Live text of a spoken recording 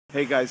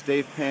Hey guys,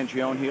 Dave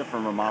Pangione here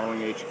from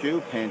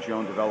RemodelingHQ,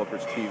 Pangione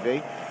Developers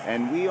TV,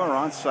 and we are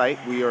on site.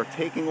 We are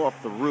taking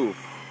off the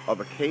roof of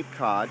a Cape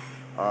Cod.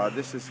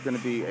 This is going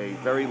to be a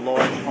very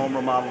large home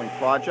remodeling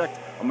project.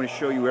 I'm going to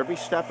show you every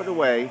step of the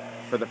way.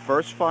 For the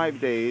first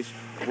 5 days,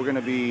 we're going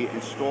to be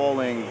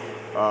installing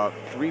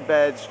 3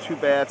 beds, 2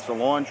 baths, a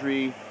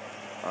laundry.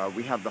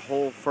 We have the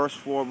whole first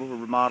floor we're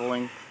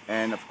remodeling,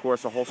 and of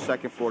course a whole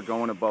second floor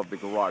going above the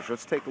garage.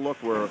 Let's take a look.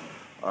 We're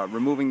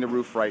removing the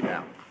roof right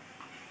now.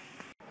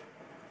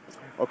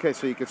 Okay,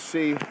 so you can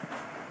see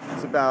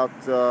it's about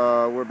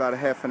we're about a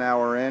half an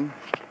hour in.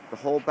 The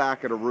whole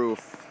back of the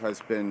roof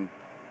has been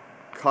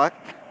cut,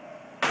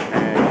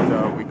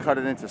 and we cut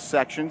it into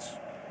sections.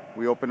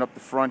 We open up the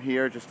front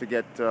here just to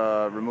get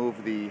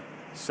remove the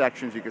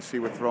sections. You can see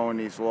we're throwing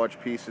these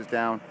large pieces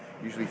down,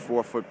 usually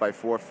 4 foot by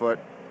 4 foot,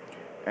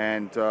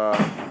 and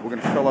we're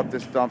going to fill up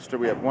this dumpster.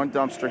 We have one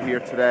dumpster here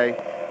today.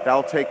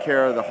 That'll take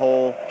care of the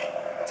whole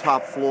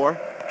top floor,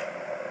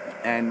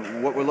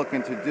 and what we're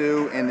looking to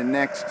do in the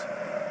next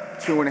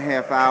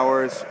 2.5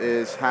 hours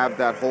is have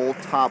that whole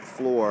top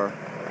floor,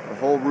 the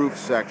whole roof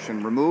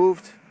section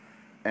removed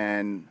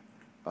and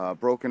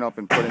broken up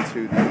and put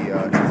into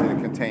the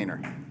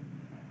container.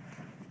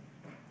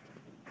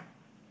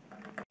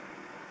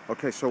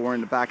 Okay, so we're in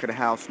the back of the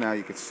house now.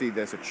 You can see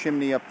there's a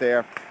chimney up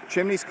there.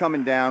 Chimney's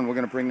coming down. We're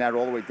going to bring that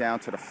all the way down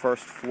to the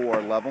first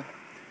floor level,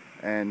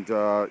 and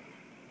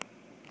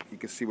you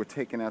can see we're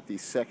taking out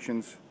these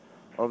sections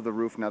of the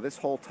roof. Now this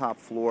whole top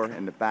floor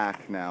in the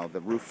back now, the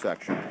roof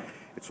section,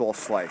 it's all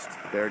sliced.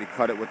 They already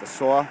cut it with the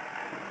saw,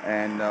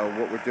 and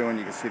what we're doing,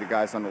 you can see the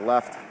guys on the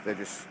left, they're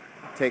just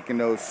taking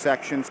those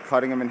sections,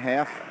 cutting them in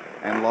half,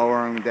 and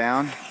lowering them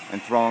down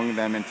and throwing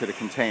them into the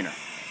container.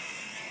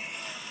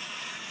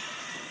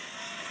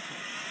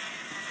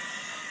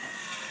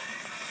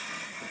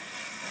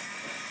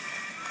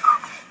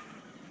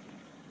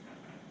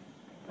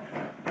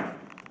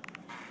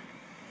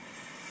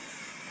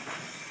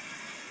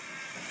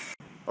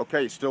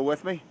 Okay, you still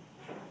with me?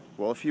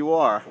 Well, if you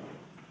are,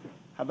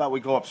 how about we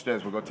go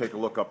upstairs? We'll go take a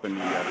look up in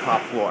the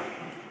top floor.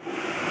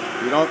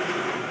 You don't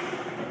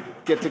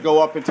get to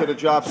go up into the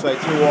job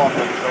site too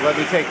often, so let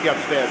me take you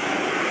upstairs.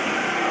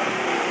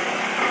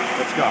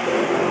 Let's go.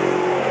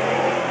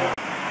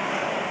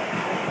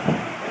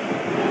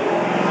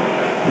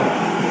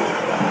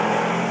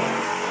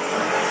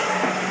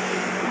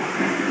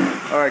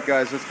 All right,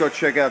 guys, let's go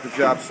check out the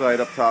job site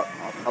up top.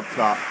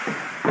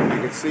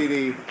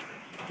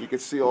 You can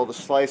see all the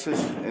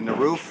slices in the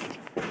roof.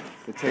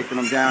 They're taking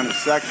them down in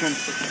sections.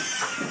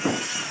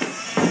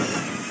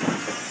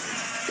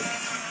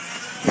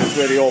 Here's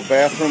where the old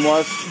bathroom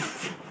was.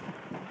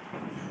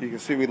 You can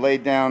see we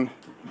laid down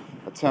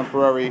a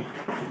temporary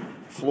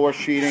floor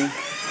sheeting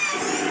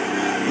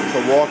to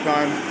walk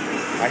on.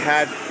 I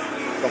had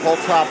the whole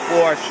top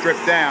floor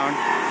stripped down.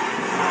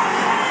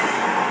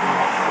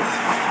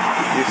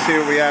 You see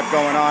what we have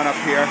going on up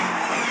here.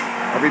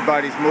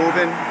 Everybody's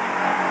moving.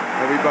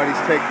 Everybody's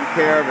taking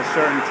care of a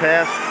certain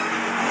task.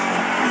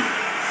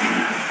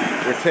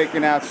 We're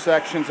taking out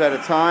sections at a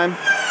time.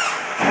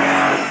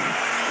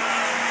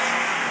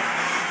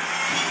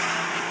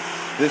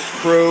 This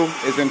crew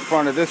is in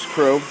front of this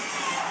crew.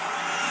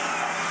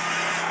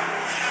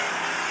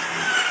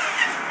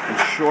 And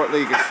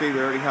shortly you can see we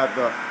already have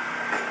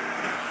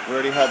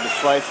the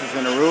slices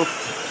in the roof.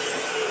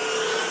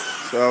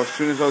 So as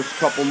soon as those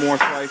couple more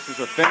slices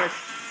are finished,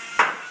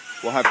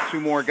 we'll have 2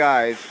 more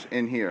guys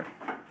in here.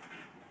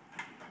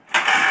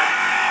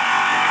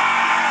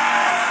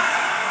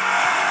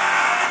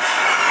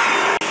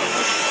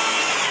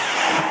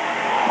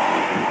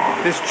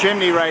 This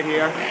chimney right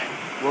here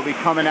will be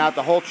coming out,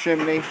 the whole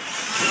chimney,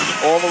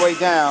 all the way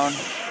down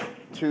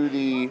to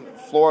the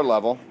floor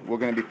level. We're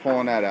going to be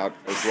pulling that out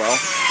as well.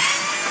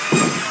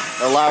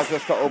 It allows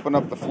us to open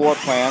up the floor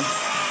plan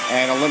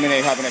and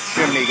eliminate having a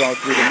chimney going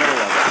through the middle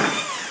of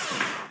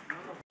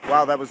it.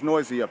 Wow, that was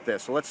noisy up there.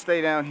 So let's stay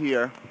down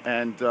here,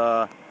 and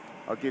I'll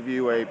give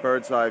you a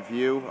bird's eye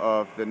view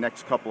of the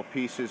next couple of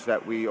pieces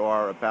that we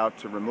are about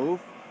to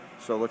remove.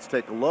 So let's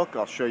take a look.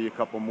 I'll show you a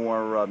couple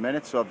more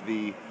minutes of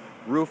the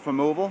roof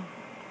removal.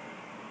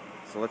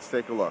 So let's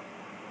take a look.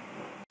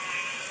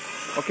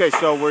 Okay,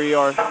 so we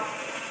are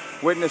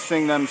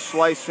witnessing them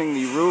slicing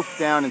the roof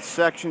down in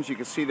sections. You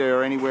can see there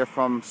are anywhere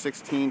from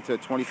 16 to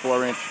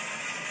 24-inch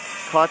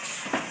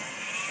cuts,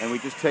 and we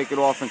just take it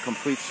off in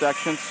complete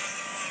sections.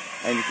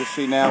 And you can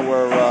see now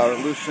we're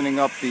loosening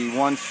up the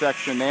one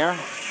section there,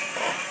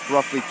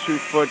 roughly 2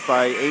 foot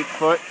by 8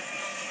 foot,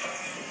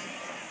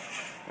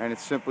 and it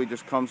simply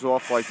just comes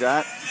off like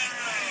that.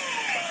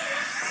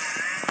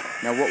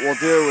 Now what we'll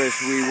do is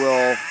we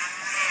will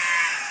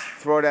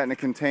throw that in a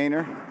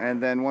container,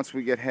 and then once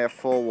we get half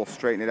full, we'll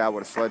straighten it out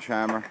with a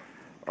sledgehammer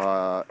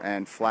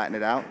and flatten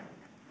it out.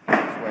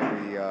 This way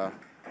we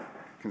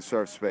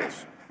conserve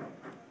space.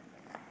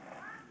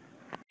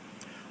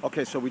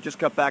 Okay, so we just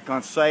got back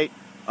on site.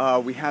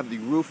 We have the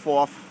roof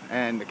off,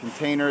 and the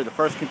container, the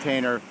first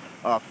container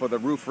for the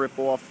roof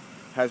rip-off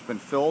has been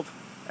filled,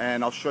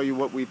 and I'll show you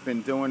what we've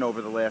been doing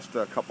over the last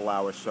couple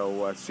hours.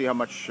 So see how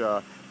much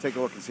take a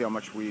look and see how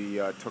much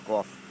we took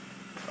off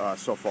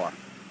so far.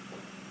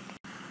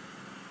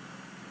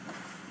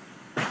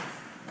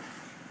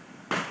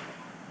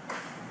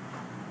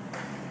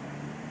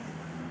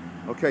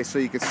 Okay, so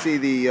you can see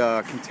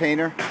the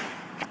container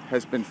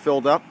has been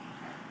filled up,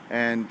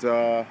 and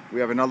we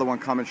have another one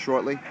coming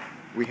shortly.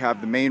 We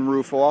have the main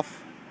roof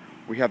off,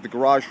 we have the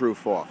garage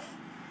roof off,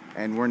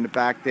 and we're in the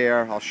back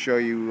there. I'll show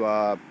you,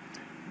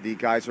 the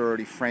guys are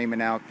already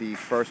framing out the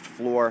first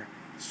floor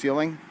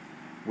ceiling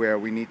where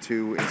we need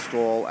to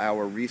install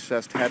our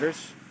recessed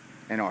headers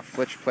and our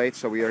flitch plates,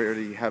 so we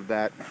already have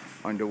that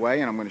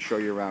underway, and I'm going to show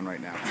you around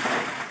right now.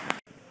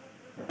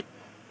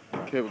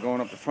 Okay, we're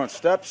going up the front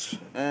steps,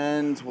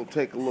 and we'll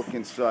take a look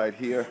inside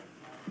here.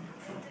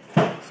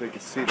 So you can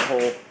see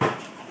the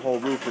whole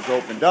roof is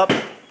opened up.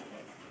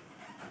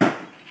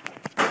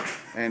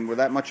 And we're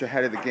that much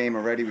ahead of the game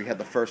already. We had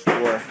the first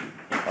floor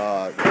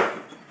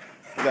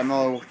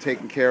demo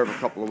taken care of a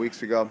couple of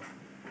weeks ago.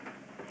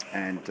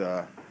 And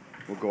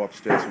we'll go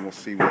upstairs and we'll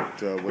see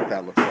what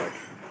that looks like.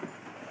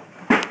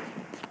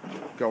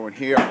 Going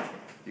here,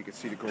 you can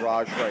see the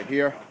garage right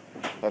here.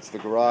 That's the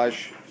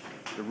garage.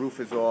 The roof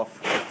is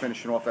off. We're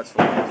finishing off. That's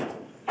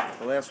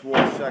the last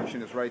wall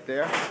section is right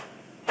there.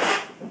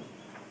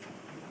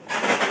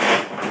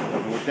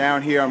 And we're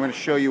down here. I'm going to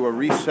show you a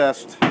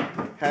recessed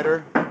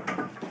header.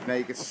 Now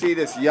you can see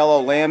this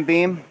yellow land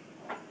beam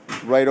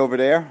right over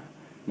there.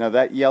 Now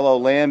that yellow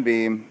land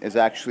beam is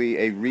actually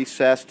a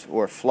recessed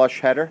or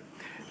flush header,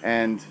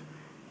 and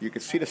you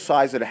can see the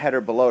size of the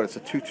header below it. It's a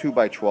 3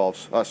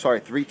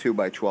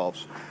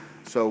 2x12s.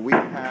 So we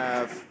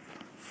have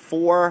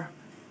 4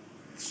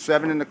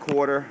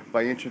 7¼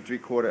 by 1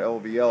 3/4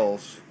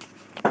 LVLs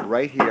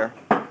right here,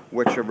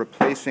 which are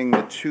replacing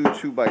the 2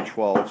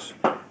 2x12s.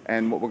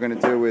 And what we're going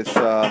to do is,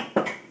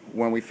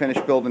 when we finish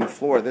building the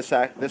floor,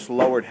 this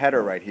lowered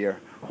header right here,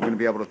 we're going to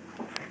be able to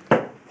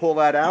pull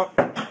that out,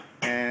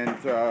 and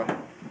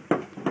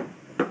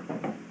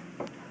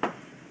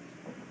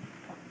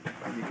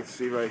you can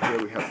see right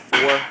here we have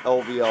 4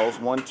 LVLs,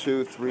 1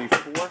 2 3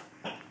 4,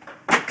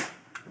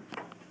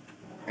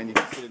 and you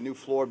can see the new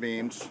floor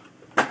beams.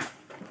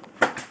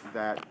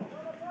 That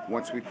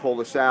once we pull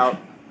this out,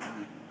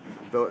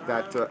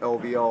 that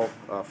LVL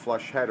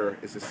flush header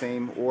is the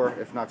same, or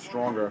if not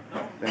stronger,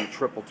 than a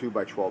triple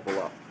 2x12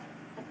 below.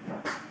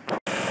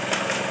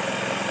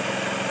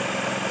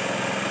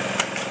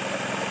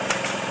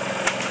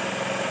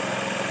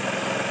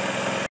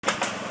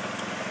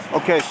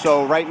 Okay,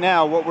 so right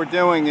now what we're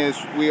doing is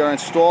we are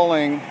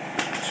installing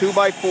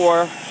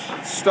 2x4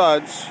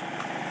 studs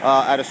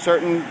at a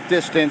certain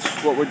distance.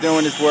 What we're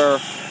doing is we're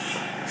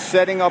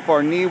setting up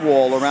our knee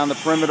wall around the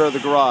perimeter of the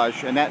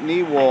garage, and that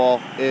knee wall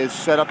is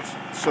set up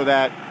so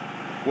that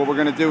what we're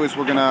going to do is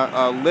we're going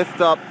to lift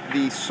up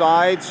the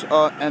sides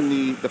and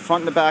the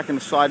front and the back and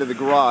the side of the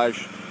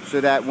garage, so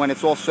that when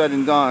it's all said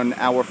and done,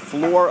 our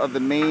floor of the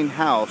main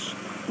house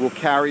will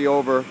carry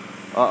over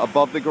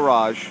above the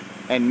garage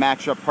and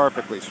match up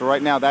perfectly. So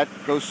right now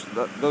those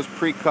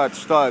pre-cut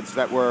studs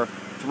that we're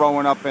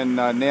throwing up and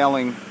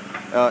nailing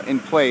in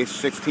place,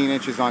 16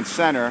 inches on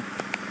center,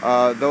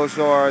 those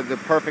are the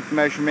perfect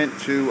measurement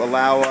to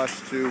allow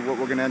us to, what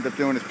we're going to end up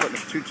doing is putting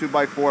 2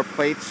 2x4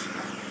 plates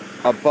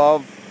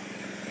above,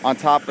 on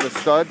top of the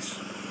studs,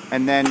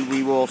 and then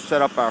we will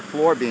set up our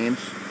floor beams,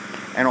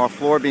 and our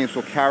floor beams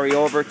will carry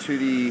over to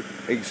the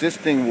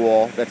existing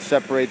wall that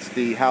separates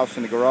the house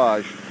and the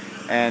garage,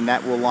 and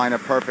that will line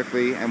up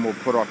perfectly, and we'll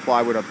put our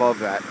plywood above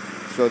that.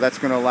 So that's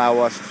going to allow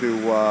us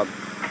to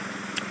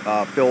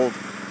build,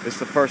 this is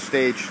the first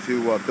stage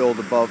to build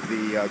above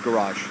the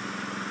garage.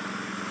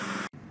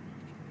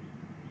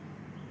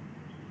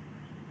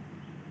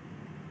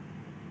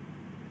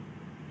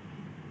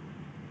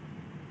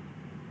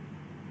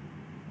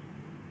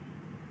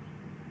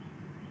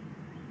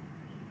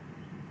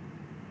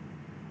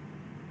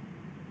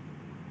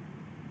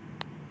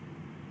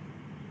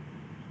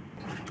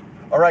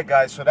 Alright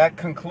guys, so that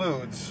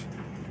concludes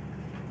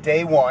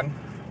day one.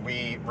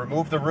 We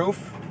removed the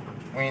roof,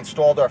 we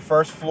installed our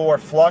first floor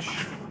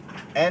flush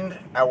and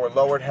our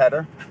lowered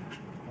header.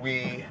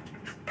 We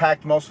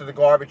packed most of the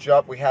garbage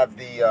up. We have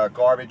the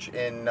garbage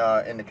in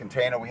the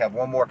container. We have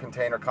one more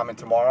container coming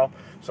tomorrow.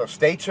 So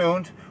stay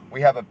tuned.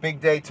 We have a big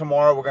day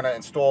tomorrow. We're going to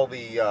install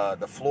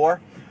the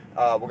floor.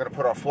 We're going to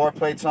put our floor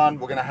plates on.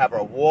 We're going to have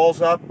our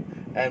walls up,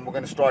 and we're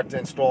going to start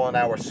installing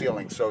our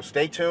ceiling. So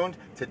stay tuned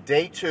to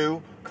day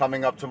 2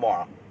 coming up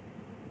tomorrow.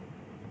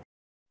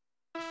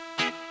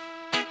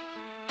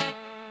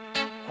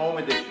 Home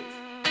additions,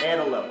 add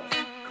a level,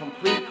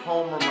 complete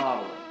home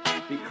remodeling.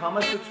 Become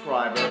a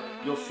subscriber.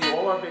 You'll see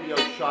all our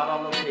videos shot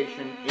on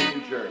location in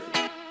New Jersey.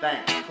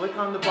 Thanks. Click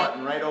on the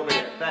button right over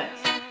there.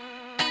 Thanks.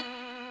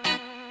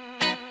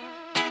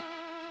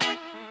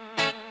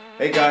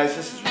 Hey guys,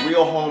 this is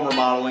Real Home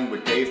Remodeling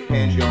with Dave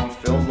Pangione,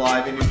 filmed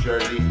live in New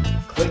Jersey.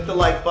 Click the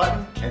like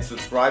button and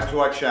subscribe to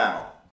our channel.